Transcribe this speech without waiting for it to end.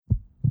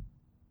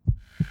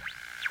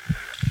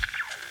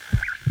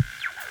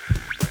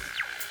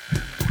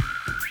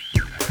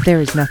There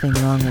is nothing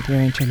wrong with your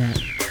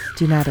internet.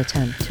 Do not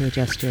attempt to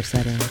adjust your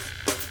settings.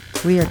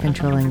 We are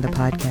controlling the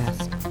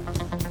podcast.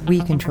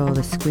 We control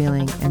the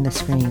squealing and the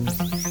screams.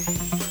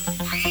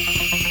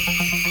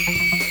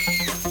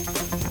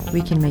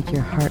 We can make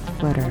your heart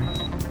flutter,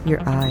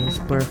 your eyes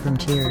blur from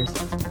tears,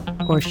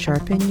 or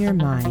sharpen your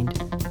mind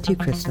to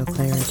crystal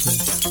clarity.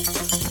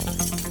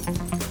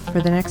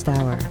 For the next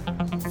hour,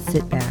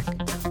 sit back.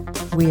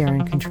 We are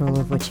in control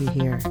of what you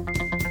hear.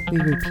 We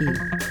repeat,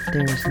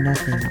 there is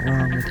nothing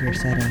wrong with your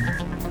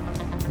settings.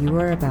 You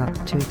are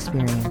about to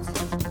experience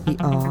the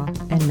awe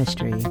and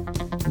mystery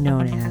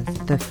known as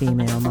the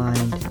female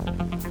mind.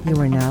 You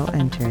are now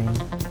entering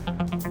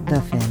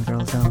the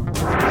Fangirl Zone.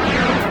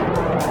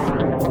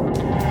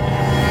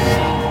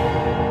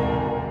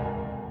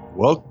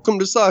 Welcome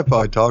to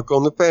Sci-Fi Talk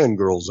on the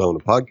Fangirl Zone, a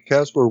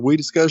podcast where we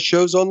discuss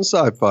shows on the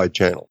Sci-Fi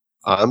Channel.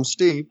 I'm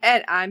Steve.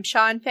 And I'm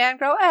Sean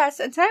Fangirl S,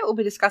 and tonight we'll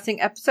be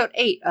discussing episode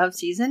 8 of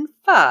season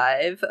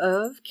 5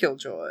 of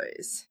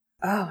Killjoys.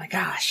 Oh my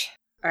gosh.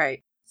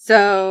 Alright,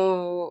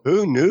 so...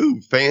 Who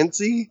knew?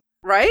 Fancy?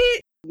 Right?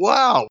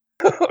 Wow.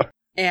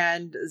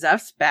 And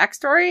Zeph's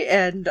backstory,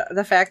 and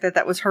the fact that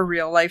that was her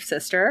real-life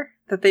sister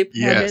that they put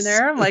in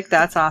there. I'm like,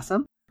 that's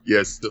awesome.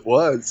 Yes, it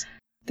was.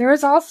 There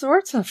was all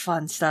sorts of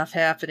fun stuff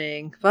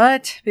happening,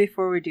 but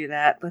before we do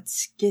that,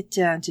 let's get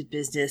down to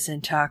business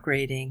and talk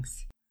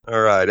ratings.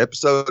 All right,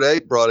 episode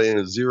 8 brought in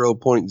a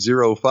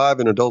 0.05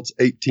 in adults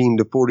 18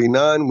 to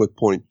 49 with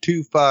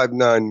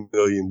 0.259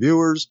 million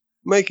viewers,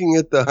 making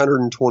it the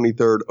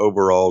 123rd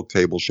overall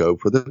cable show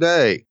for the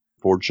day.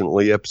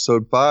 Fortunately,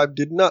 episode 5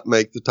 did not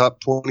make the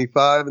top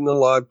 25 in the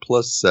Live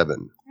Plus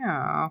 7.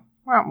 Oh,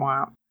 womp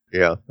womp.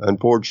 Yeah,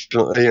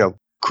 unfortunately,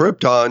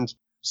 Krypton's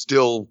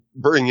still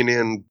bringing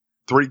in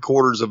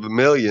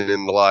 750,000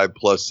 in the Live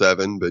Plus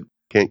 7, but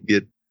can't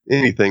get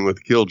anything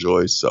with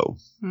Killjoys, so.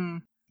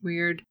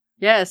 Weird.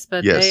 Yes,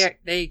 but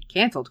they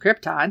canceled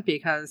Krypton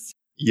because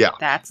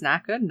that's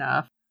not good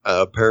enough.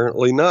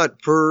 Apparently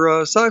not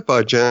for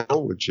Sci-Fi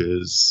Channel, which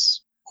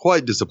is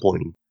quite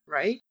disappointing.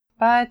 Right?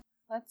 But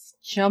let's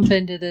jump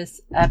into this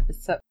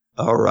episode.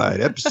 All right,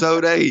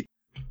 episode 8,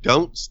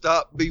 Don't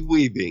Stop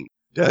Beweaving.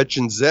 Dutch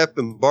and Zeph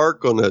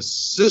embark on a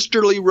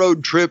sisterly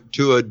road trip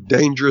to a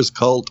dangerous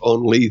cult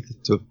on Leith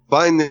to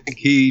find the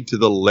key to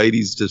the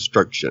lady's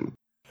destruction.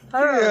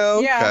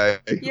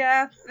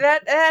 Yeah,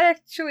 that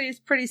actually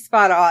is pretty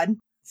spot on.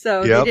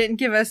 So they didn't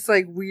give us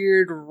like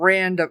weird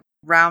random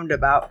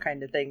roundabout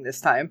kind of thing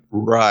this time.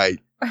 Right,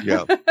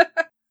 yeah.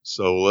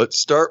 So let's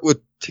start with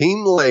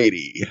Team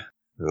Lady.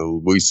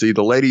 We see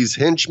the lady's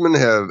henchmen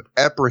have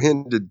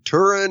apprehended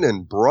Turin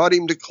and brought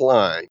him to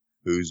Klein,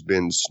 who's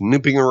been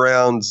snooping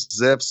around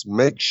Zeph's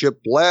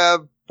makeshift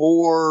lab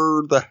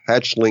for the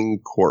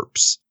hatchling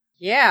corpse.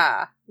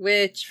 Yeah,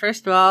 which,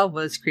 first of all,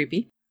 was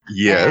creepy.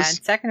 Yes.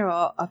 And second of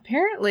all,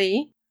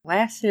 apparently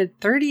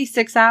lasted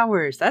 36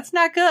 hours. That's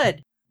not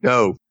good.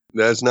 No,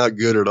 that's not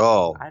good at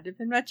all. I'd have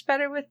been much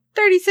better with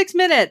 36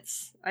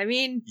 minutes. I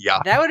mean,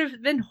 that would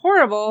have been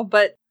horrible,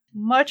 but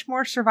much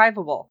more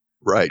survivable.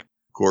 Right.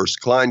 Of course,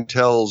 Klein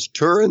tells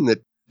Turin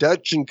that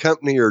Dutch and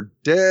company are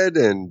dead,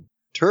 and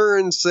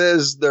Turin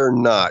says they're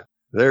not.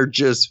 They're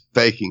just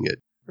faking it.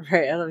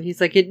 Right. He's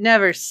like, it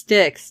never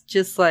sticks,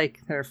 just like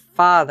their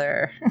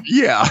father.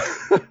 Yeah.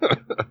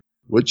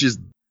 Which is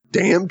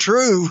damn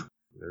true.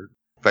 They're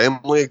a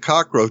family of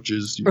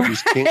cockroaches. You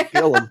just can't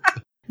kill them.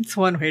 It's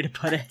one way to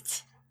put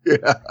it.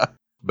 Yeah.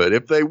 But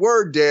if they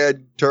were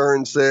dead,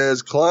 Turin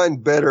says, Klein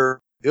better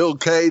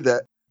okay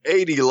the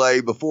 80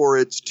 lay before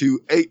it's to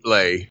 8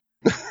 lay.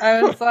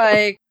 I was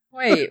like,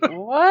 wait,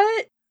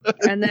 what?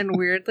 And then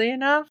weirdly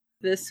enough,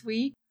 this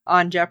week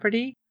on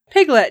Jeopardy,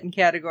 Piglet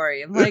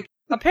category. I'm like,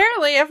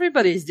 apparently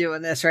everybody's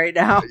doing this right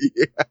now.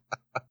 Yeah.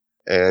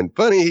 And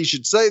funny he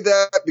should say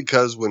that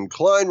because when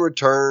Klein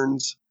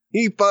returns,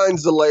 he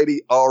finds the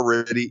lady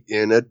already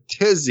in a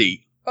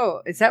tizzy.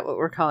 Oh, is that what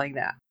we're calling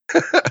that?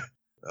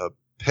 A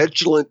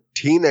petulant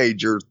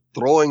teenager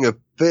throwing a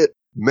fit,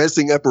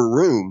 messing up her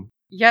room.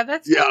 Yeah,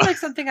 that's like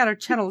something out of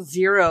Channel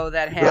Zero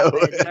that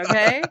happened,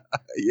 okay?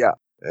 Yeah.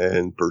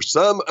 And for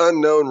some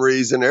unknown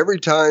reason, every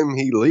time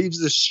he leaves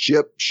the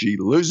ship, she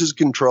loses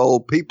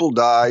control, people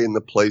die, and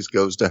the place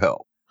goes to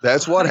hell.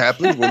 That's what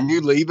happens when you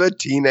leave a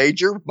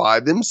teenager by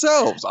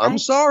themselves. I'm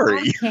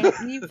sorry. I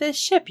can't leave this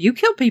ship. You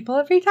kill people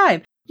every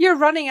time. You're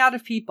running out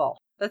of people.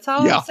 That's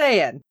all I'm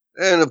saying.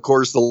 And of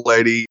course, the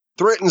lady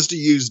threatens to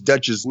use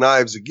Dutch's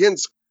knives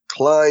against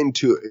Klein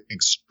to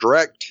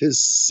extract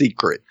his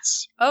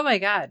secrets. Oh my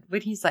God.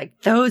 When he's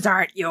like, those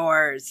aren't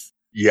yours.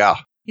 Yeah.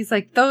 He's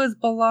like, those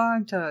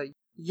belong to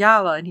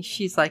Yala. And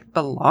she's like,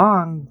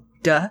 belong,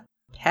 duh.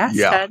 Past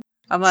tense.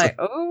 I'm like,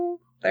 oh,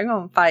 they're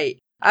going to fight.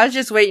 I was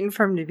just waiting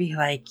for him to be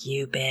like,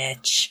 you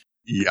bitch.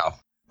 Yeah.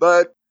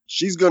 But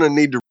she's going to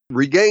need to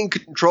regain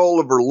control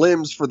of her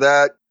limbs for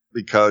that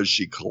because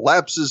she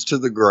collapses to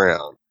the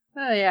ground.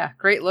 Oh, yeah.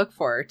 Great look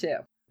for her, too.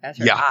 As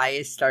her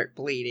eyes start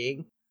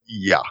bleeding.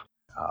 Yeah.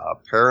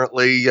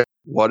 Apparently,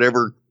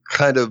 whatever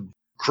kind of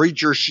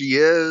creature she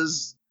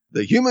is,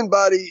 the human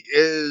body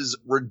is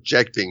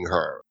rejecting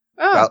her.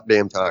 Oh. About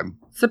damn time.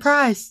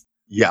 Surprise.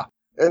 Yeah.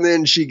 And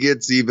then she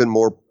gets even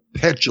more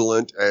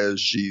petulant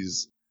as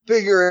she's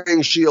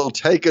figuring she'll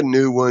take a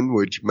new one,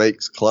 which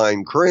makes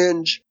Klein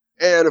cringe.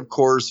 And, of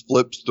course,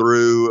 flips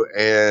through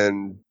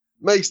and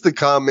makes the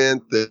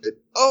comment that,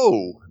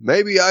 oh,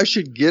 maybe I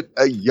should get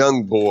a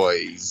young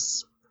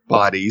boy's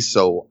body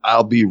so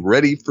I'll be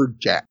ready for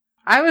Jack.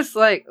 I was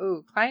like,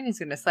 ooh, Klein is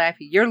going to slap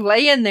you. You're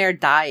laying there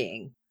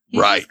dying.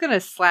 He's Right. just going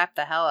to slap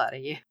the hell out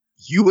of you.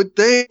 You would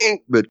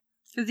think, but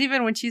Because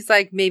even when she's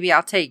like, maybe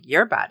I'll take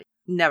your body.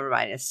 Never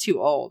mind, it's too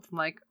old. I'm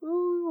like,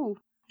 ooh,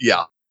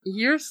 yeah,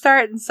 you're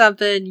starting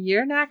something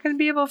you're not going to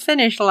be able to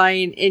finish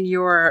line in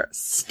your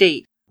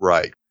state.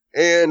 right.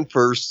 And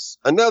for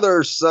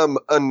some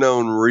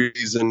unknown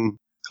reason,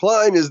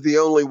 Klein is the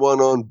only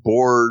one on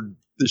board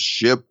the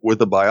ship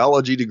with a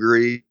biology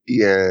degree,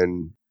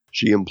 and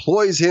she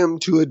employs him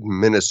to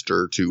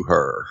administer to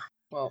her.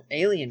 Well,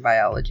 alien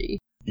biology.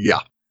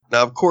 Yeah.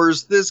 Now, of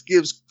course, this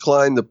gives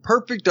Klein the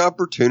perfect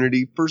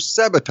opportunity for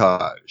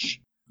sabotage.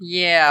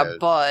 Yeah,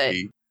 but...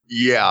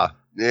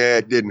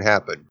 It didn't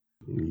happen.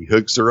 He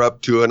hooks her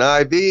up to an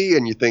IV,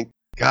 and you think,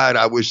 God,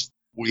 I wish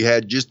we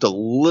had just a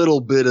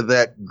little bit of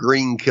that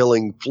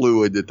green-killing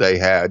fluid that they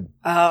had.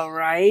 Oh,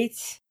 right.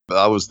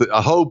 I was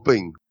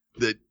hoping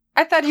that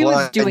I thought he was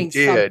Klein doing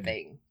did.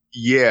 something.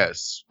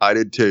 Yes, I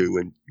did too.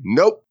 And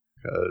nope,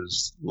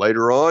 because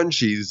later on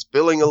she's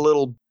feeling a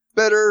little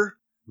better,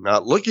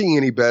 not looking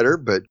any better,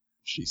 but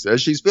she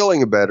says she's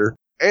feeling better.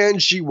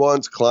 And she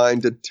wants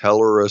Klein to tell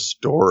her a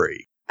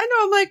story. I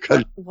know, I'm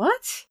like,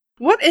 what?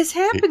 What is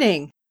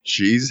happening?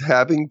 She's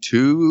having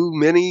too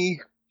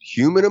many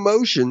human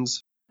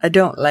emotions. I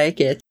don't like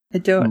it. I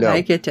don't No.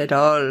 like it at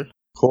all. Of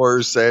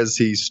course, as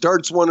he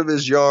starts one of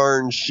his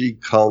yarns, she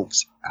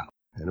conks out.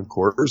 And of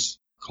course,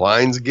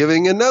 Klein's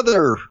giving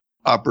another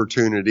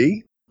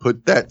opportunity.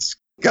 Put that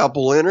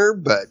scalpel in her,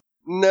 but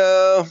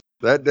no,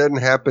 that doesn't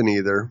happen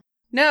either.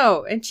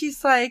 No, and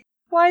she's like,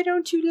 why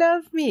don't you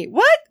love me?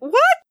 What?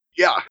 What?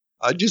 Yeah,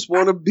 I just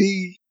want to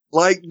be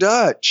like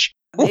Dutch.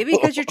 Maybe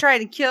because you're trying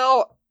to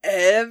kill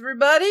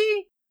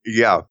everybody?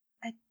 Yeah,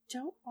 I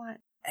don't want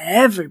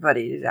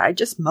everybody to die,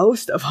 just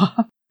most of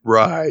them.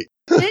 right.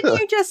 Didn't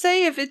you just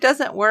say if it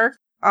doesn't work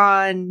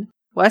on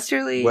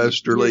Westerly,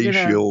 Westerly, you're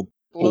gonna she'll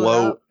blow it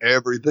blow up?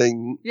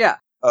 everything Yeah.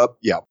 up.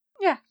 Yeah,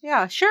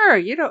 Yeah, sure.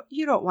 You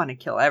don't want to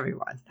kill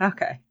everyone.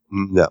 Okay.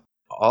 no.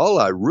 All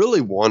I really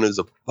want is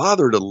a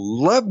father to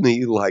love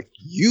me like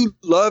you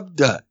love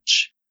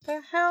Dutch.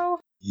 The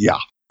hell? Yeah.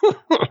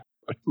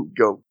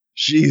 Go.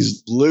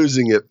 She's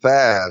losing it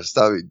fast.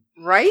 I mean,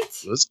 Right?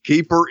 let's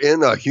keep her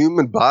in a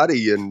human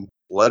body and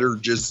let her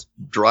just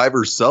drive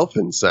herself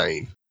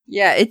insane.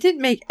 Yeah, it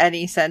didn't make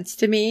any sense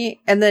to me.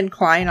 And then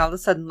Klein all of a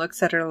sudden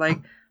looks at her like,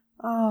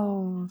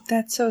 oh,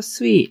 that's so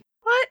sweet.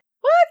 What?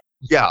 What?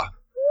 Yeah.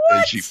 What?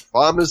 And she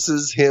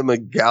promises him a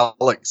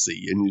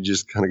galaxy, and you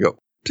just kind of go,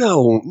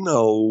 don't,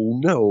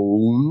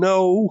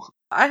 no.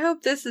 I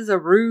hope this is a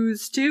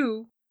ruse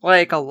too.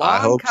 Like a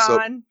long hope so.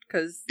 con,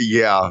 because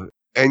Yeah.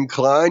 And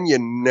Klein, you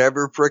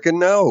never frickin'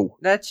 know.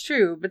 that's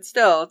true. But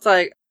still, it's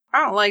like,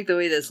 I don't like the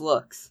way this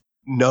looks.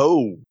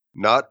 No,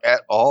 not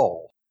at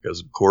all.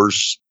 Because, of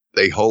course,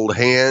 they hold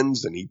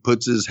hands, and he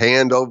puts his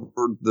hand over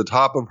the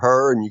top of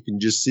her, and you can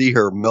just see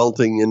her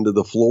melting into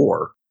the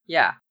floor.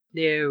 Yeah.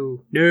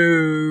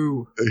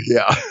 No.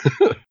 Yeah.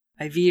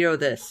 I veto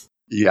this.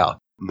 Yeah.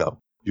 No.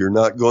 You're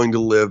not going to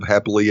live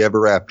happily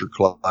ever after,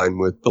 Klein,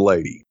 with the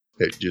lady.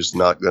 It's just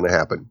not going to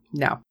happen.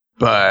 No.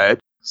 But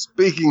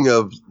speaking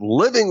of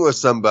living with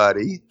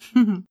somebody,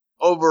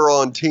 over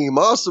on Team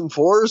Awesome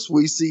Force,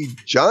 we see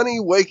Johnny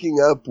waking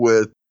up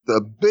with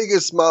the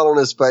biggest smile on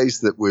his face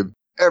that we've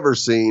ever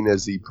seen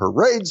as he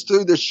parades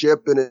through the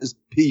ship in his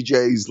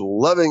PJs,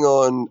 loving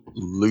on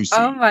Lucy.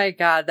 Oh my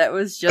god, that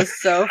was just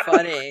so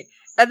funny.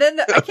 And then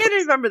I can't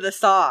remember the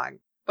song,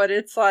 but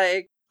it's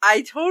like,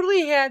 I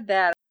totally had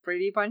that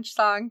Brady Bunch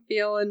song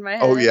feel in my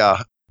head. Oh,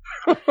 yeah.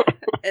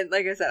 And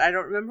like I said, I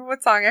don't remember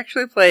what song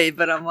actually played,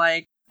 but I'm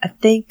like, I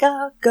think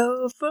I'll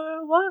go for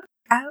a walk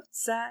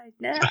outside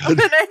now. And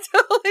I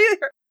totally,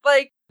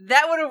 like,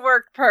 that would have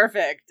worked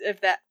perfect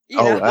if that, you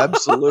know. Oh,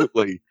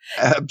 absolutely.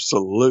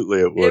 Absolutely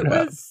it would It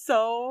have. was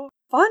so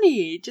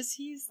funny. Just,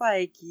 he's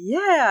like,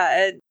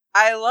 yeah. And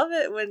I love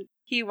it when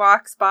he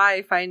walks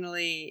by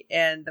finally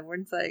and the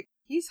woman's like,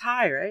 he's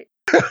high, right?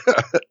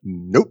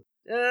 Nope.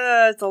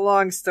 It's a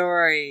long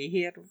story.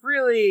 He had a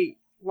really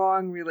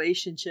long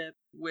relationship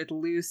with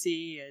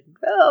Lucy, and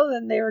well,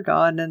 then they were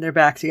gone, and they're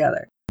back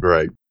together.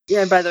 Right.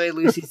 Yeah, and by the way,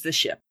 Lucy's the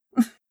ship.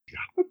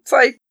 It's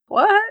like,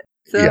 what?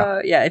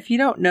 So, yeah, if you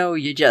don't know,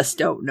 you just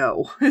don't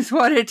know, is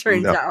what it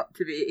turns out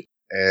to be.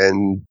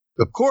 And,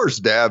 of course,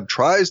 Dab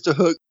tries to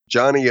hook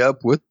Johnny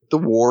up with the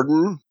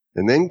warden,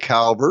 and then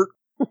Calvert.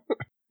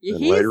 He's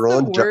later the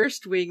on,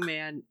 worst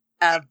wingman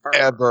ever.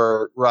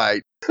 Ever.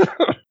 Right.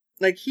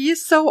 Like,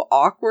 he's so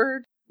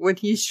awkward when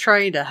he's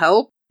trying to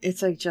help.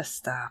 It's like, just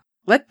stop.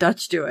 Let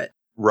Dutch do it.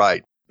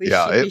 Right.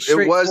 Yeah,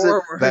 it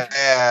wasn't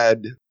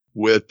bad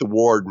with the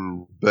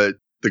warden, but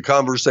the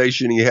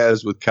conversation he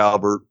has with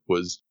Calvert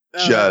was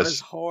that was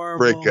just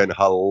horrible. freaking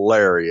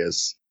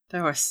hilarious.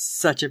 That was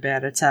such a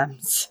bad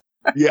attempt.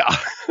 Yeah.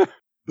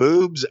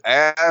 Boobs,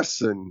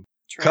 ass, and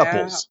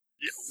couples.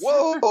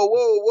 Whoa, whoa,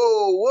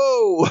 whoa,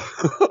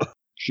 whoa.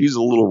 She's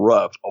a little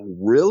rough. Oh,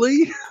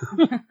 really?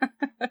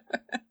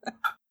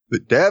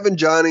 But Dav and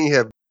Johnny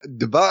have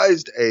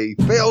devised a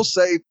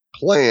fail-safe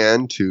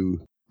plan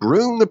to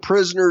groom the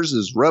prisoners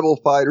as rebel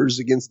fighters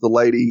against the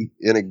lady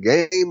in a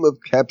game of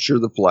capture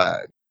the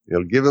flag.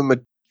 It'll give them a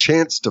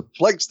chance to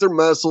flex their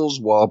muscles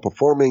while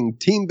performing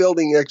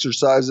team-building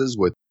exercises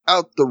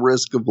without the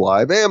risk of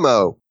live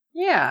ammo.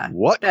 Yeah.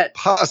 What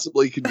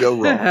possibly could go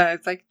wrong?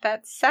 It's like,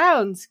 that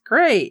sounds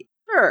great.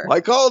 Sure.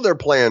 Like all their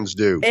plans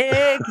do.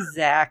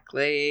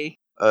 Exactly.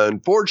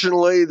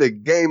 Unfortunately, the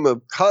game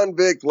of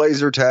convict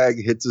laser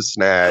tag hits a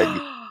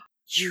snag.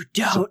 You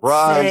don't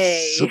Surprise,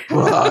 say.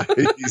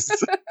 surprise.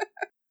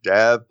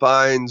 Dav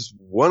finds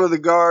one of the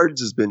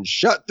guards has been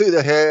shot through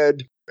the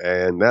head,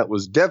 and that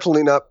was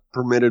definitely not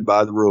permitted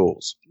by the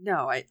rules.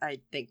 No, I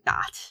think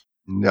not.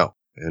 No.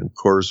 And of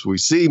course, we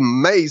see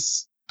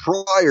Mace,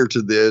 prior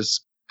to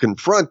this,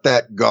 confront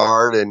that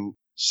guard and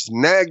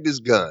snagged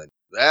his gun.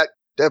 That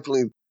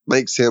definitely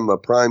makes him a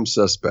prime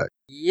suspect.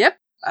 Yep,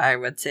 I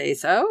would say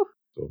so.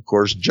 So, of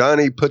course,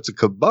 Johnny puts a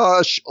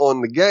kibosh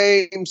on the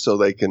game so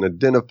they can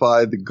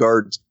identify the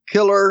guard's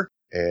killer,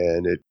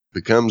 and it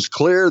becomes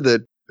clear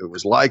that it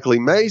was likely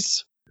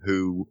Mace,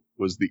 who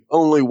was the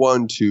only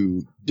one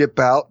to dip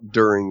out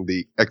during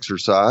the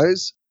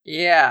exercise.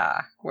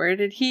 Yeah, where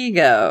did he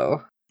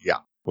go? Yeah.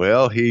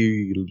 Well,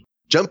 he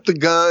jumped the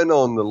gun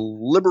on the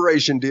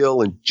liberation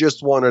deal and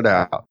just wanted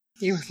out.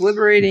 He was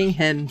liberating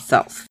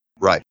himself.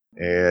 Right.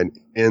 And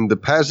in the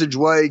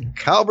passageway,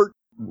 Calvert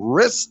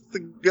wrests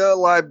the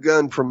live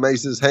gun from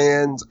Mace's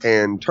hands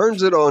and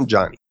turns it on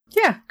Johnny.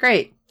 Yeah,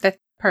 great. That's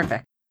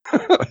perfect.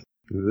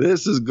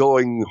 This is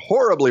going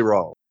horribly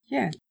wrong.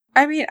 Yeah.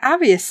 I mean,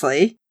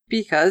 obviously,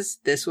 because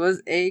this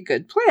was a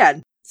good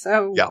plan.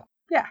 So, Yeah.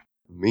 Yeah.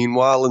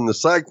 Meanwhile, in the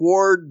psych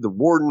ward, the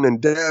warden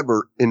and Deb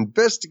are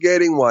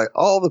investigating why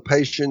all the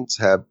patients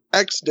have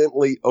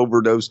accidentally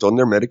overdosed on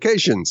their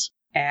medications.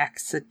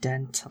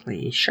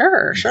 Accidentally.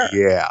 Sure.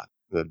 Yeah.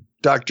 The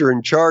doctor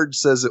in charge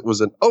says it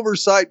was an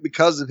oversight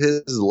because of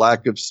his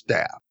lack of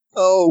staff.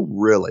 Oh,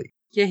 really?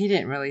 Yeah, he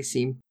didn't really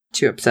seem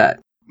too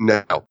upset.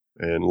 No.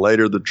 And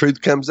later the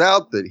truth comes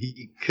out that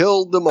he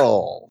killed them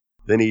all.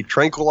 Then he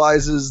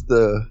tranquilizes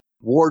the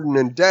warden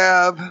and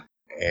Dav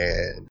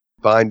and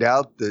find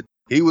out that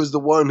he was the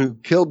one who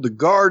killed the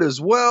guard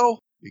as well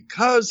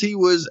because he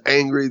was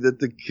angry that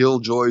the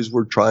Killjoys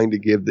were trying to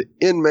give the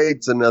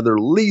inmates another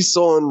lease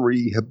on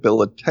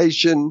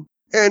rehabilitation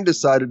and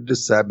decided to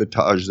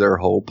sabotage their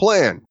whole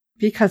plan.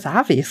 Because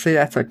obviously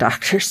that's what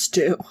doctors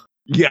do.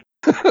 Yeah.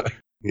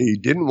 He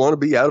didn't want to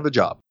be out of a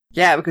job.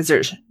 Yeah, because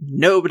there's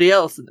nobody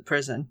else in the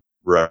prison.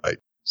 Right.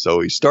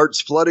 So he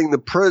starts flooding the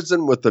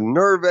prison with a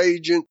nerve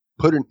agent,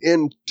 put an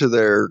end to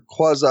their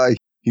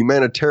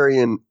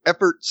quasi-humanitarian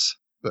efforts.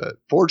 But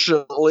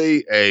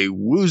fortunately, a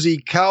woozy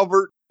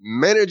Calvert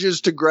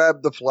manages to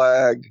grab the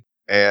flag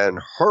and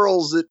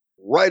hurls it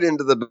right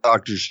into the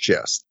doctor's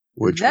chest.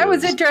 That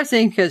was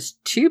interesting because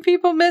two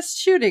people missed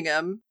shooting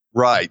him.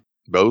 Right.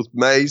 Both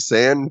Mace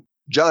and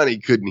Johnny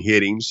couldn't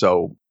hit him,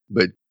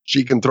 but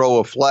she can throw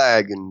a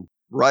flag and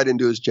right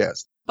into his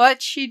chest.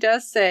 But she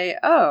does say,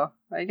 oh,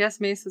 I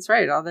guess Mace is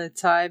right. All the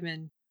time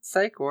in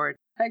psych ward,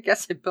 I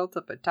guess I built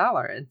up a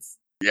tolerance.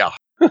 Yeah.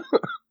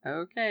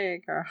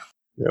 Okay, girl.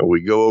 Now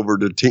we go over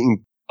to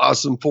Team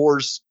Awesome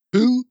Force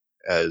 2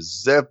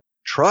 as Zeph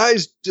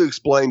tries to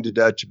explain to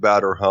Dutch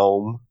about her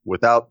home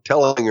without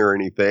telling her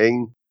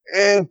anything.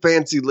 And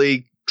Fancy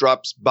Lee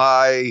drops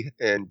by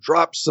and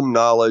drops some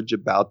knowledge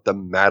about the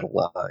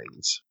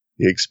Madelines.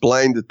 He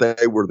explained that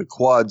they were the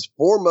Quad's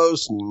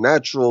foremost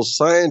natural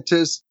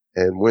scientists,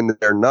 and when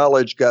their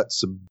knowledge got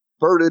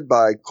subverted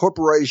by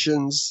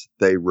corporations,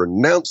 they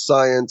renounced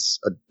science,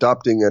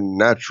 adopting a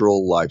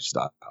natural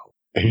lifestyle.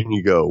 And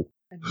you go,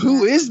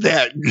 who is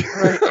that?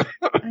 Right.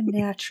 A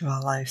natural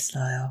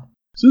lifestyle.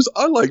 Says,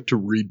 I like to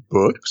read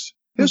books,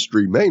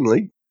 history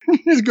mainly.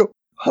 You go,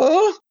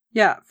 huh?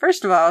 Yeah,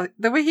 first of all,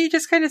 the way he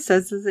just kind of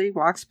says as he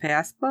walks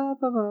past, blah,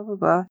 blah, blah, blah,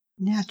 blah.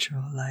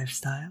 Natural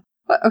lifestyle.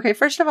 What? Okay,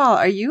 first of all,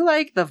 are you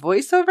like the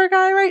voiceover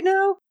guy right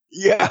now?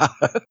 Yeah.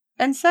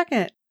 And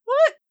second,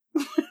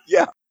 what?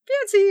 Yeah.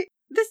 Fancy,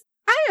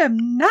 I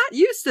am not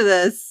used to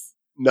this.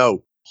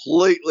 No,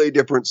 completely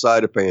different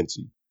side of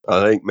Fancy.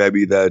 I think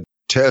maybe that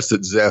test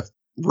that Zeph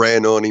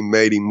ran on him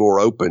made him more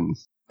open.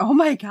 Oh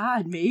my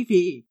god,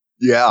 maybe.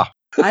 Yeah.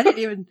 I didn't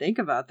even think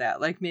about that.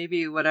 Like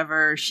maybe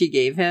whatever she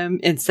gave him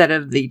instead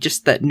of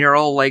just that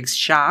neural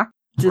shock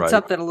did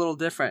something a little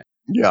different.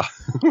 Yeah.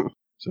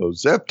 So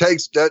Zeph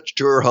takes Dutch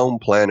to her home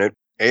planet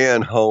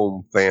and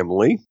home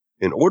family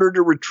in order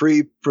to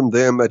retrieve from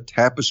them a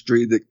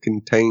tapestry that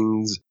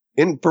contains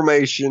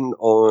information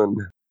on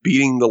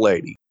beating the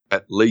lady.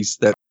 At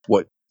least that's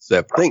what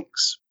Zeph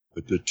thinks.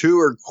 But the two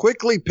are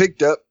quickly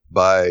picked up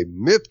by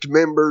miffed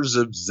members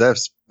of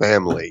Zeph's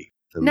family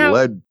and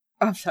led.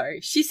 I'm sorry.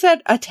 She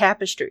said a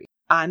tapestry.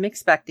 I'm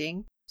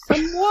expecting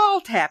some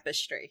wall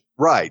tapestry.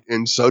 Right.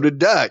 And so did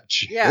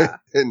Dutch. Yeah.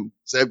 And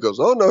Zeph goes,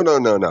 oh,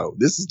 no.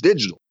 This is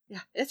digital.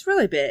 Yeah, it's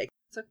really big.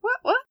 It's like,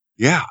 what?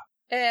 Yeah.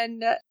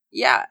 And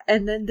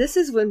and then this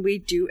is when we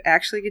do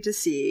actually get to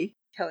see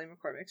Kelly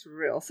McCormick's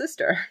real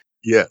sister.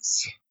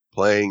 Yes.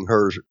 Playing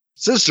her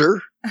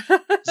sister,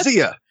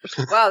 Zia.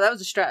 Wow, that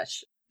was a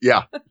stretch.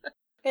 Yeah.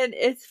 And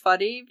it's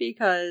funny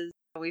because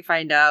we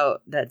find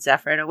out that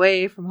Zeph ran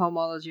away from home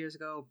all those years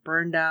ago,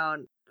 burned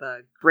down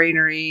the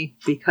granary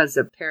because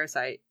of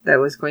parasite that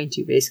was going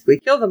to basically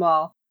kill them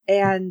all.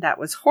 And that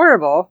was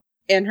horrible.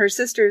 And her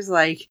sister's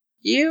like,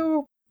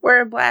 you were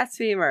a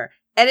blasphemer.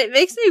 And it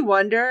makes me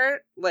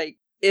wonder, like,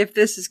 if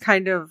this is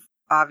kind of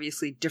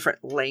obviously different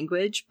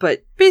language,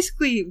 but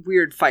basically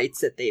weird fights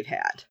that they've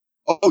had.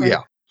 Oh, like,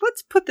 yeah.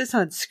 Let's put this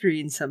on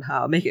screen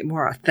somehow, make it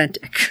more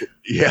authentic.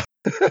 Yeah.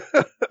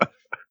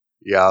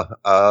 Yeah,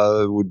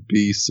 I would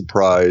be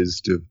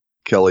surprised if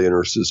Kelly and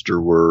her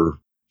sister were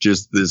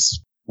just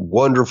this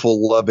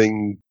wonderful,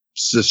 loving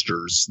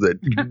sisters that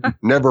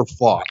never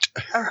fought.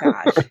 Oh,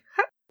 gosh.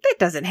 That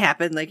doesn't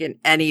happen, like, in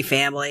any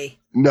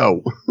family.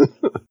 No.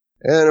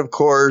 And, of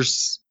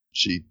course,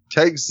 she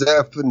takes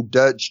Zeph and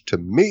Dutch to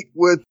meet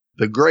with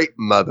the Great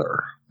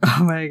Mother.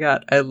 Oh, my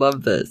God. I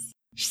love this.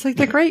 She's like,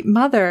 the Great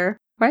Mother?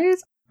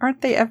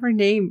 Aren't they ever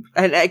named?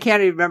 I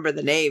can't even remember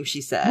the name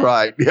she said.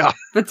 Right, yeah.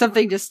 But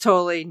something just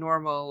totally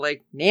normal,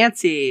 like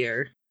Nancy,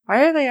 or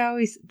why are they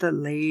always the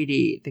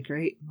lady, the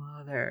Great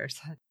Mother?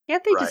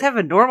 Can't they just have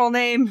a normal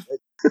name?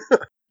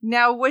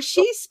 Now, was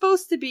she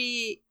supposed to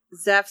be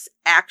Zeph's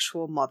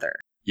actual mother?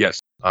 Yes,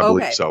 I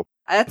believe so.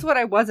 That's what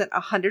I wasn't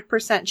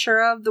 100%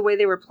 sure of, the way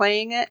they were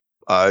playing it.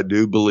 I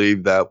do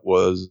believe that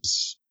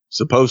was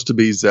supposed to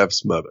be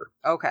Zeph's mother.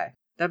 Okay.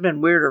 That'd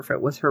been weirder if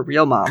it was her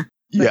real mom.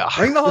 Yeah.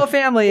 Bring the whole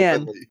family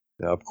in.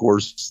 Now, of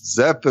course,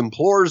 Zeph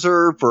implores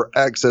her for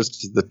access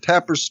to the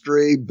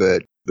tapestry,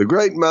 but the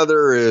Great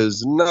Mother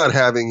is not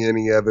having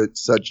any of it.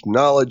 Such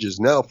knowledge is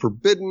now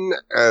forbidden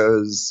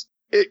as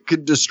it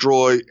could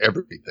destroy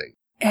everything.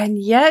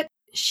 And yet,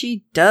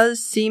 she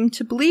does seem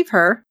to believe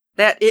her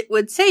that it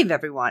would save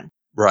everyone.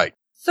 Right.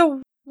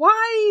 So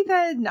why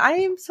then? I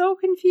am so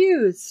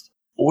confused.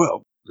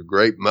 Well, the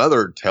Great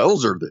Mother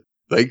tells her that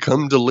they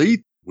come to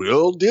Leith,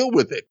 we'll deal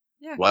with it.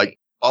 Yeah, like,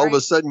 all of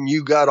a sudden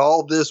you got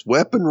all this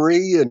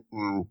weaponry and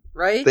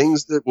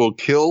things that will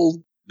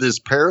kill this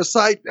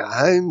parasite?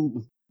 I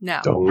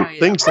don't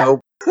think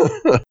so.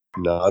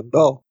 Not at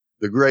all.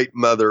 The Great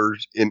Mother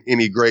in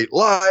any great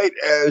light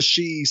as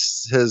she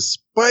has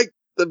spiked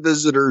the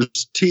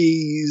visitors'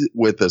 tea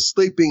with a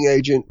sleeping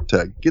agent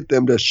to get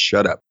them to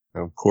shut up.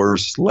 Of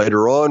course,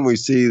 later on we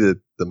see that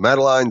the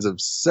Madelines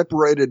have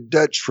separated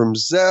Dutch from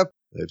Zeph.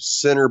 They've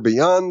sent her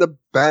beyond the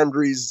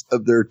boundaries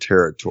of their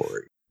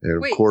territory.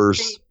 And of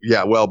course,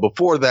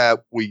 before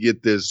that, we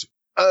get this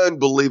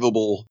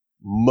unbelievable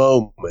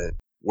moment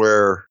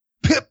where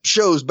Pip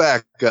shows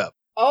back up.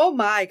 Oh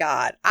my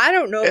God. I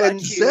don't know about and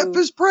Zeph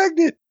is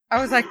pregnant. I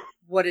was like,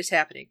 what is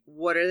happening?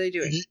 What are they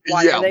doing?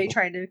 Why are they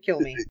trying to kill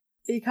me?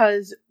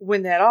 Because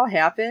when that all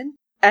happened,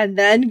 and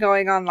then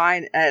going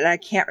online, and I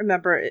can't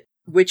remember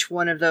which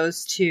one of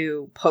those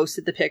two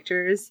posted the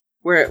pictures,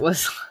 where it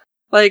was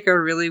like a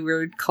really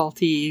weird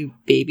culty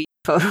baby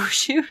photo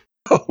shoot.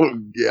 Oh,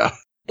 yeah.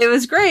 It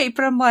was great,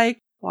 but I'm like,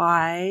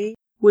 why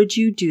would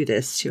you do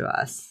this to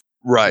us?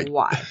 Right.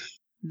 Why?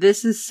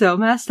 This is so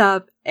messed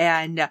up.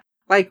 And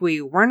like,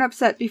 we weren't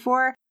upset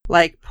before.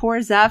 Like,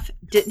 poor Zeph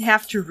didn't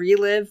have to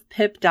relive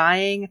Pip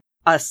dying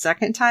a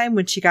second time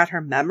when she got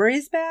her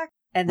memories back.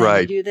 And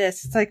then you do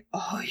this. It's like,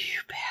 oh, you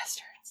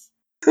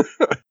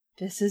bastards.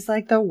 This is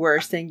like the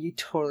worst thing you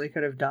totally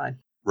could have done.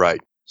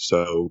 Right.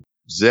 So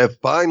Zeph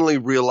finally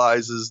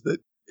realizes that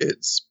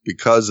it's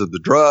because of the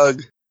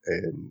drug,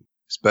 and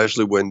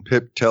especially when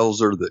Pip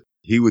tells her that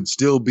he would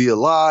still be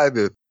alive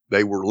if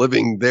they were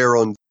living there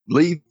on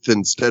Leith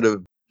instead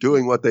of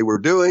doing what they were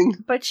doing.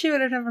 But she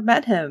would have never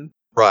met him.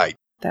 Right.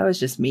 That was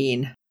just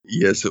mean.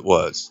 Yes, it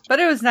was. But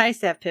it was nice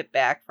to have Pip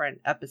back for an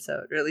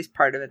episode, or at least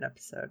part of an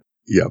episode.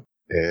 Yep.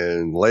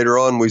 And later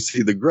on, we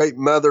see the Great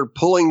Mother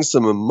pulling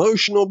some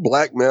emotional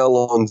blackmail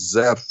on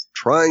Zeph,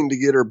 trying to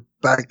get her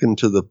back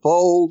into the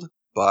fold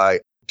by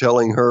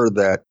telling her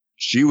that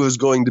she was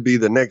going to be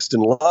the next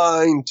in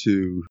line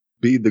to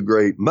be the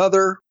Great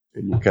Mother.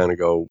 And you kind of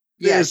go,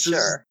 this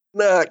is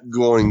not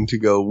going to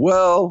go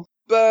well.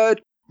 But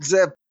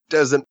Zeph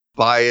doesn't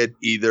buy it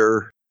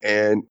either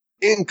and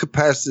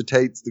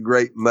incapacitates the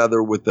Great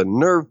Mother with a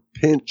nerve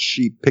pinch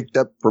she picked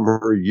up from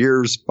her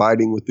years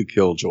fighting with the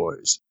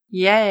Killjoys.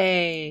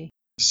 Yay.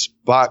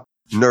 Spot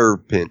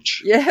nerve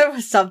pinch. Yeah, it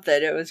was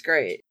something. It was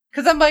great.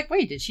 Because I'm like,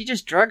 wait, did she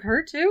just drug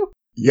her too?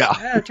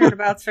 Yeah.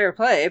 Turnabout's fair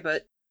play,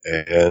 but...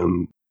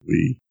 And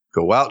we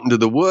go out into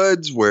the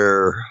woods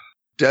where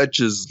Dutch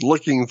is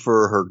looking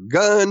for her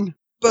gun,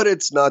 but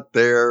it's not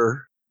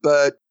there.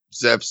 But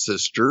Zeph's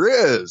sister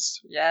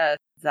is. Yes,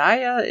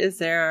 Zia is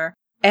there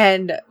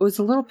and was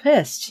a little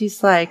pissed.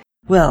 She's like,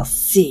 we'll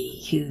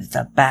see who's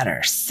the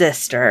better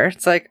sister.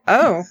 It's like,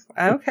 oh,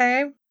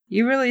 okay.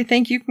 You really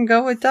think you can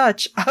go with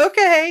Dutch?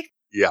 Okay.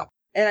 Yeah.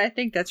 And I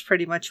think that's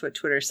pretty much what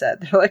Twitter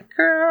said. They're like,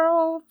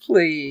 girl,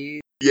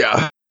 please.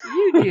 Yeah.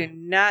 You do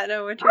not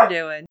know what you're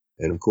doing.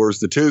 And of course,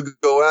 the two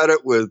go at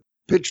it with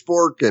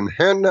pitchfork and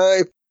hand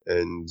knife.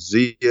 And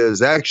Zia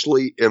is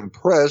actually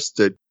impressed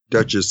at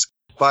Dutch's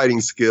fighting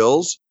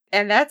skills.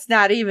 And that's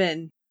not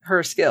even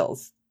her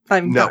skills.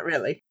 I mean, No. not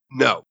really.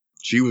 No,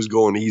 she was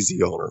going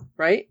easy on her.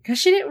 Right? Because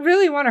she didn't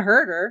really want to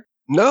hurt her.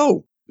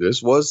 No,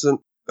 this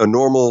wasn't a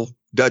normal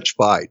Dutch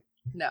fight.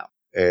 No.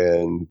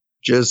 And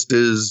just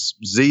as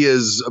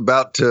Zia's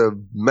about to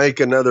make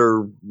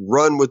another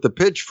run with the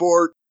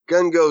pitchfork,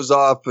 gun goes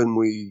off and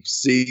we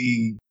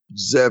see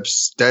Zeph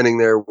standing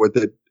there with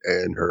it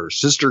and her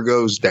sister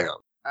goes down.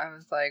 I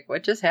was like,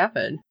 what just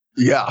happened?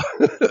 Yeah,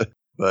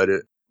 but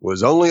it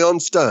was only on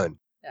stun.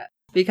 Yeah.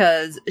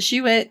 Because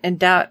she went and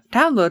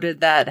downloaded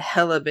that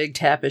hella big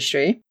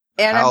tapestry.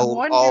 And How I'm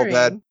wondering... all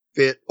that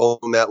fit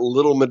on that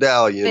little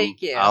medallion,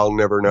 Thank you. I'll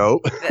never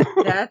know.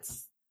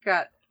 That's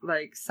got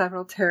like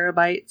several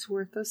terabytes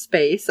worth of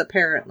space,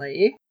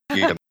 apparently.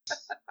 Yeah.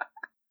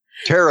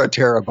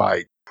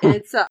 Terabyte.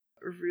 It's a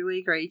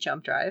really great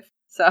jump drive.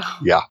 So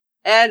Yeah.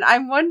 And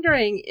I'm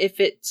wondering if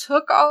it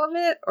took all of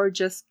it or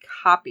just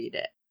copied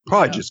it.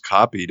 Probably You know? just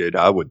copied it,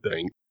 I would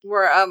think.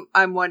 Where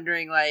I'm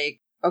wondering, like,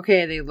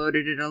 okay, they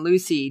loaded it on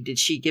Lucy. Did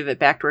she give it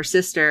back to her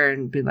sister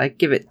and be like,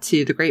 give it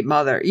to the great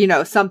mother? You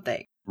know,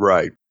 something.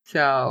 Right.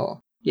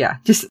 So, yeah,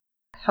 just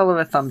hell of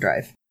a thumb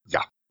drive.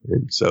 Yeah.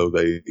 And so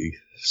they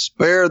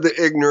spare the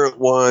ignorant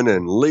one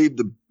and leave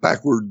the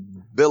backward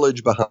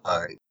village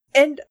behind.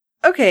 And,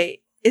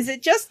 okay, is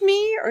it just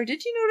me or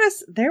did you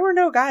notice there were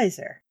no guys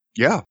there?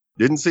 Yeah.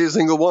 Didn't see a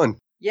single one.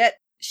 Yet,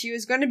 she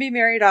was going to be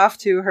married off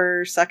to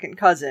her second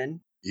cousin.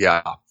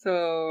 Yeah. So,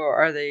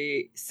 are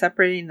they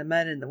separating the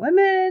men and the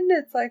women?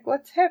 It's like,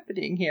 what's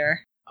happening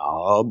here?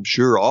 I'm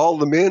sure all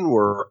the men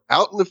were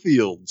out in the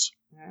fields.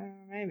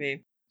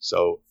 Maybe.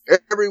 So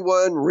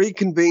everyone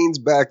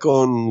reconvenes back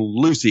on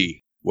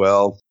Lucy.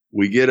 Well,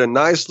 we get a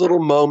nice little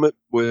moment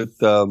with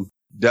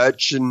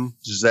Dutch and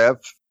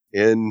Zeph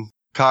in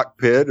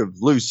cockpit of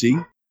Lucy,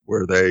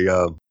 where they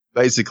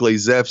basically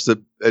Zeph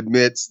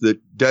admits that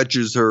Dutch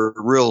is her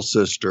real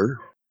sister,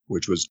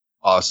 which was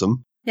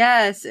awesome.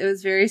 Yes, it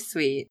was very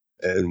sweet.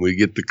 And we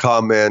get the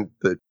comment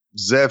that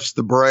Zeph's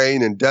the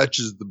brain and Dutch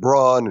is the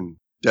brawn, and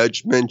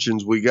Dutch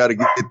mentions we got to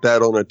get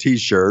that on a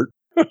T-shirt.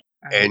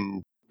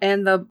 And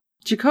the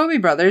Jacoby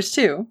brothers,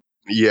 too.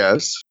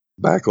 yes,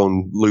 back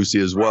on Lucy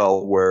as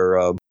well, where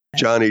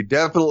Johnny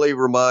definitely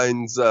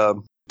reminds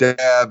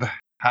Dab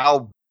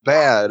how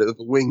bad of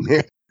a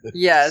wingman.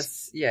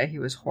 Yes. Yeah, he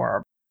was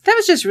horrible. That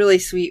was just really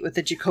sweet with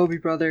the Jacoby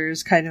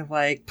brothers kind of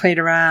like played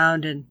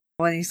around. And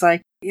when he's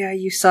like, yeah,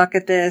 you suck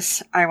at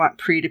this. I want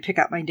Pre to pick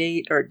up my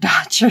date or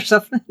Dutch or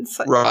something. It's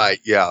like, Right,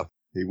 yeah.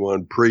 He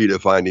wanted Pre to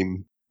find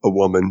him a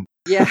woman.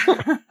 yeah.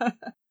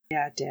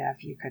 Yeah,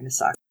 Dav, you kind of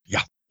suck.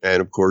 Yeah. And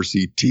of course,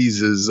 he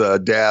teases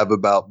Dab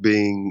about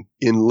being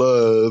in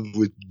love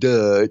with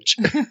Dutch.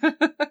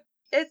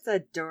 It's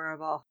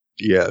adorable.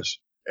 Yes.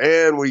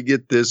 And we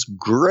get this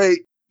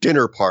great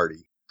dinner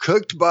party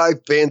cooked by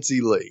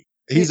Fancy Lee.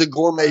 He's a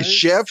gourmet was.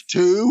 chef,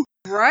 too.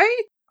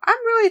 Right? I'm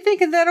really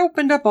thinking that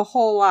opened up a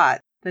whole lot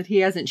that he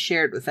hasn't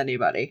shared with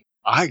anybody.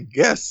 I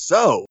guess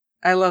so.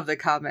 I love the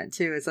comment,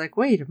 too. It's like,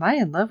 wait, am I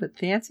in love with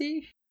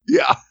Fancy?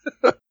 Yeah.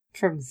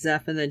 From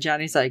Zeph, and then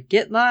Johnny's like,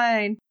 get in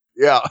line.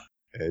 Yeah.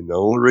 And the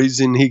only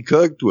reason he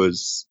cooked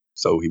was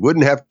so he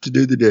wouldn't have to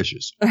do the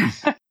dishes.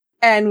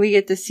 And we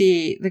get to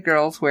see the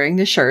girls wearing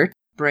the shirt,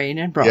 Brain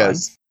and Brawn,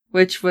 Yes.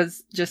 which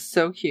was just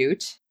so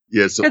cute.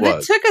 Yes, it Because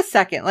was. it took a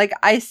second. Like,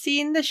 I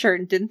seen the shirt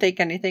and didn't think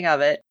anything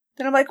of it.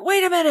 Then I'm like,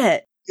 wait a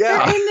minute.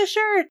 Yeah. They're in the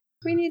shirt.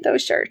 We need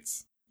those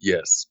shirts.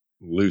 Yes.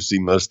 Lucy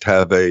must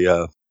have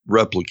a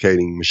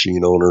replicating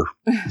machine on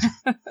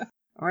her.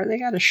 Or they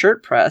got a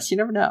shirt press. You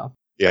never know.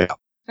 Yeah.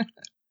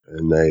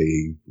 And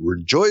they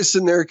rejoice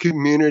in their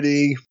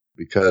community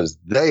because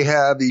they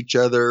have each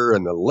other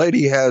and the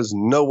lady has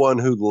no one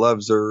who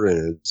loves her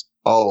and is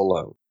all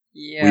alone.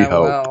 Yeah,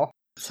 hope. well,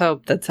 let's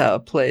hope that's how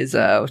it plays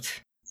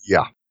out.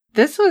 Yeah.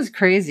 This was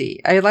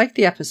crazy. I liked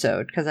the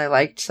episode because I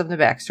liked some of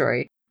the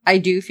backstory. I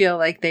do feel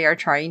like they are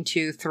trying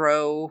to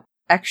throw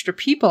extra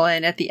people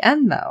in at the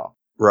end, though.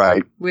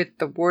 Right. With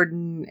the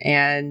warden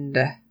and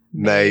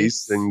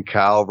Mace and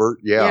Calvert.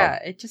 Yeah,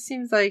 it just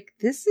seems like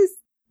this is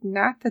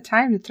not the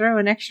time to throw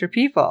in extra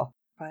people.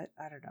 But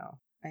I don't know.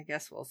 I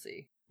guess we'll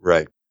see.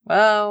 Right.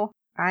 Well,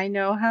 I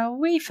know how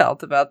we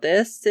felt about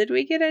this. Did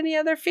we get any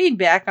other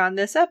feedback on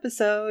this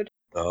episode?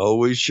 Oh,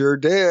 we sure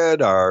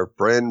did. Our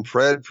friend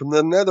Fred from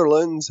the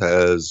Netherlands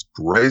has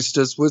graced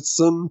us with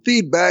some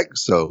feedback,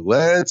 so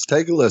let's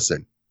take a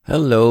listen.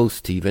 Hello,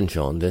 Steve and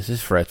John. This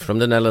is Fred from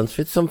the Netherlands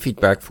with some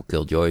feedback for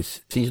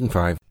Killjoys Season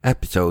 5,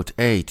 Episode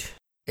 8.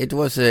 It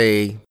was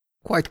a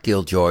quite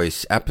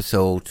Killjoys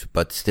episode,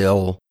 but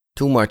still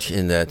too much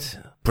in that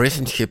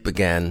prison ship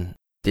again.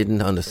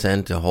 Didn't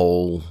understand the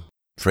whole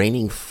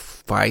training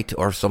fight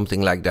or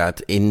something like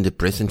that in the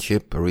prison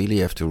ship. I really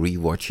have to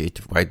rewatch it.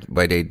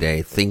 Why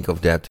they think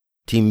of that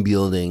team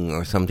building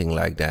or something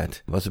like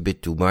that. It was a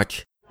bit too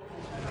much.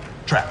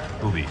 Trap,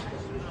 boobies.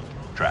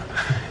 trap.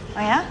 Oh,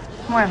 yeah?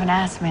 More of an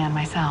ass man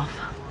myself.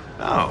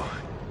 Oh,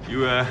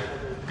 you,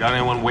 got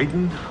anyone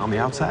waiting on the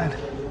outside?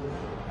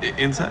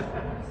 Inside?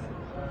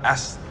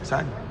 Ass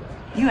side?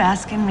 You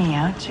asking me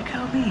out,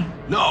 Jacoby?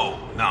 No,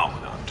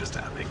 I'm just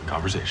making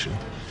conversation.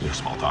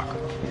 Small talk.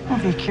 Well,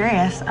 if you're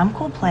curious, I'm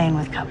cool playing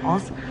with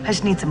couples. I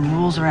just need some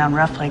rules around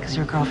rough play because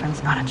your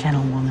girlfriend's not a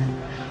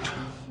gentlewoman.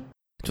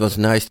 It was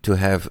nice to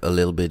have a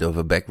little bit of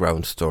a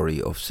background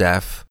story of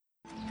Zeph.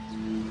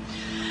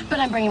 But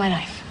I'm bringing my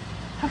knife.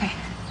 Okay.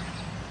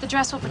 The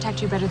dress will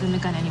protect you better than the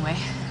gun anyway.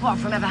 What,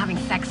 from ever having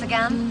sex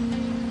again?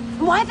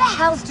 Why the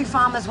hell do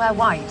farmers wear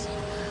white?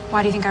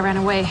 Why do you think I ran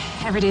away?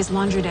 Every day's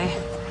laundry day.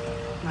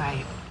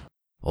 Right.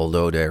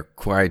 Although they're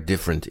quite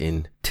different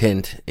in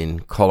tint, in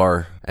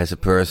color as a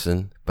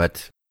person,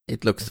 but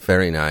it looks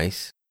very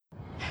nice.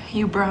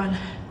 You brawn,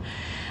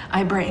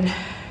 I brain.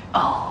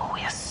 Oh,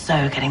 we are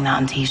so getting that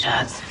on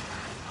t-shirts.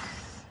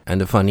 And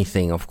the funny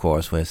thing, of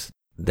course, was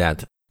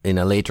that in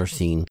a later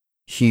scene,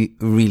 she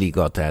really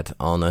got that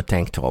on a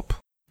tank top.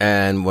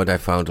 And what I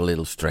found a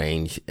little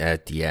strange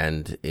at the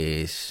end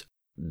is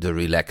the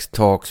relaxed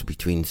talks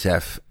between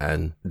Zeph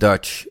and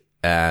Dutch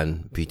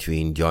and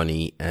between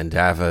Johnny and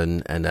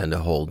Davin, and then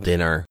the whole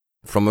dinner.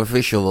 From a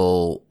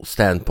visual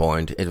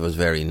standpoint, it was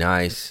very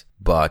nice,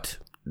 but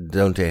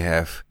don't they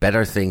have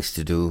better things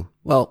to do?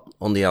 Well,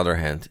 on the other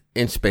hand,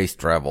 in space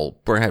travel,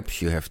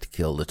 perhaps you have to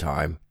kill the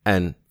time,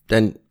 and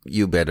then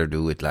you better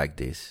do it like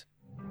this.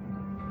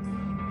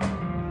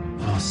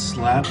 Oh,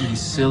 slap me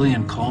silly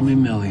and call me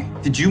Millie.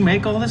 Did you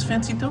make all this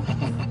fancy dough?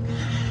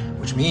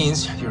 Which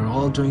means you're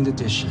all doing the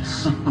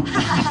dishes.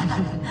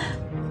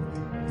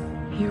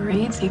 He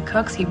reads, he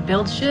cooks, he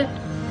builds shit.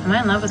 Am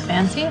I in love with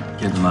fancy?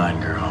 Get in line,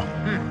 girl.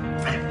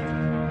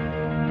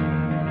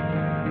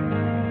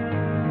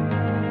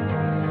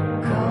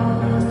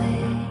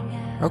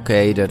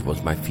 Okay, that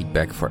was my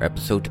feedback for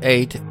episode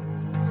 8.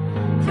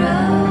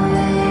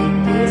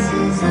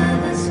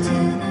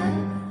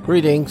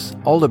 Greetings,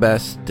 all the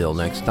best, till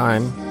next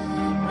time.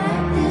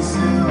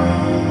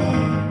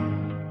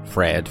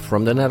 Fred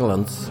from the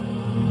Netherlands.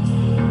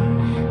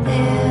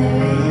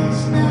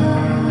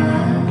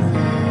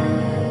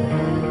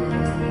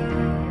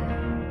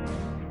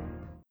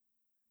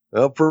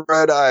 Well,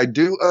 Fred, I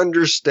do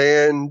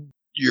understand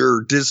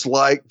your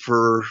dislike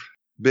for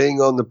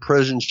being on the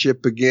prison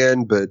ship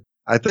again, but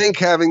I think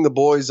having the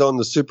boys on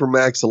the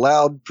Supermax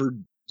allowed for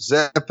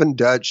Zeph and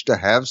Dutch to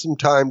have some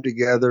time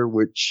together,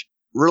 which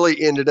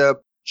really ended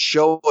up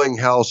showing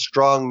how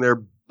strong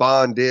their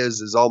bond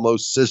is as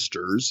almost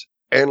sisters.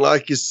 And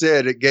like you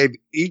said, it gave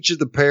each of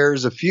the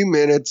pairs a few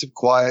minutes of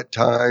quiet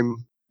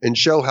time and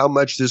show how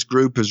much this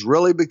group has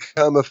really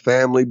become a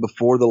family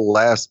before the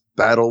last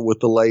battle with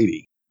the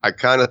lady. I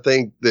kind of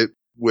think that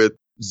with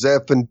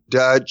Zeph and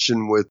Dutch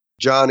and with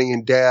Johnny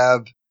and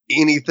Dav,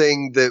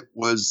 anything that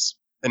was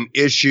an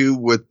issue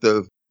with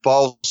the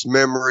false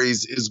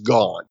memories is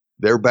gone.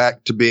 They're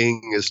back to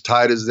being as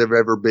tight as they've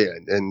ever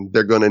been, and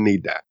they're going to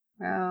need that.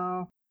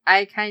 Well,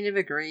 I kind of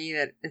agree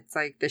that it's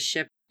like the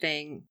ship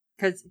thing,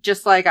 because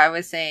just like I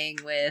was saying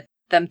with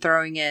them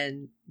throwing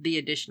in the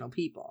additional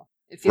people,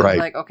 it feels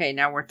like, okay,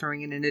 now we're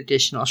throwing in an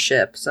additional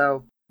ship.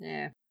 So,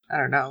 I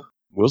don't know.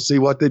 We'll see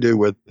what they do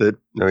with it.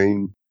 I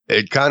mean,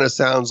 it kind of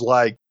sounds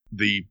like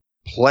the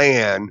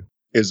plan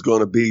is going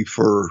to be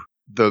for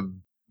the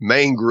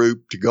main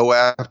group to go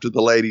after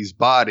the lady's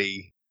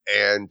body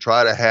and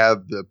try to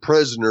have the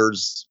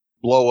prisoners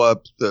blow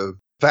up the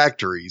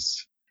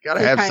factories. Got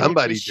to have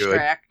somebody do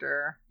it.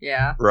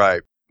 Yeah.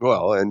 Right.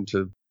 Well, and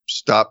to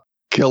stop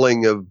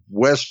killing of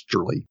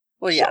Westerly.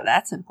 Well, yeah,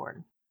 that's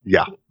important.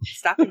 Yeah.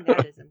 Stopping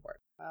that is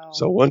important. Oh.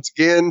 So once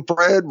again,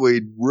 Fred,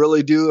 we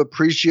really do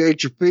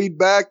appreciate your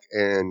feedback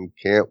and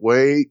can't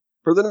wait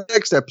for the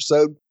next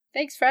episode.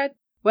 Thanks, Fred.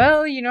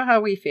 Well, you know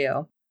how we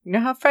feel. You know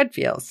how Fred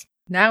feels.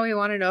 Now we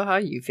want to know how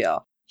you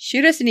feel.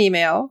 Shoot us an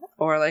email,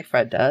 or like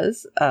Fred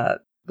does, a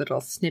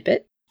little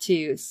snippet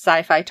to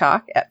sci-fi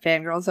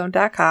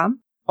talk@fangirlzone.com.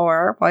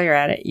 Or while you're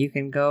at it, you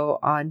can go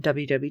on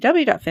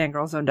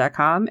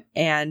www.fangirlzone.com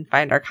and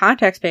find our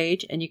contacts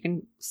page, and you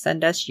can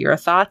send us your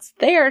thoughts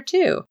there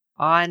too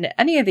on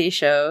any of these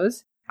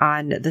shows,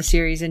 on the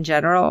series in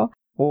general,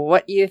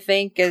 what you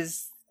think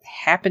is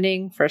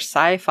happening for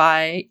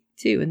sci-fi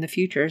too in the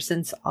future,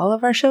 since all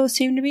of our shows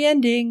seem to be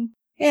ending.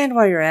 And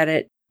while you're at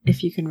it,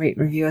 if you can rate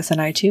and review us on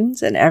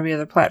iTunes and every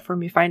other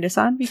platform you find us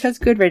on, because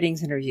good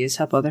ratings and reviews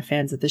help other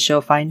fans of the show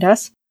find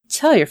us.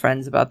 Tell your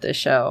friends about this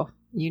show.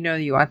 You know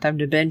you want them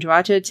to binge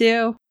watch it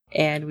too.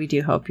 And we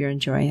do hope you're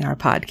enjoying our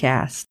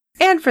podcast.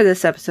 And for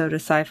this episode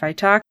of Sci-Fi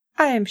Talk,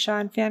 I am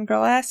Sean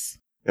Fangirl S.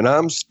 And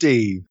I'm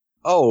Steve.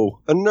 Oh,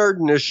 a nerd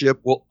and a ship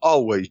will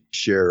always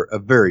share a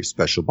very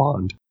special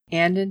bond.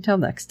 And until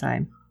next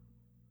time.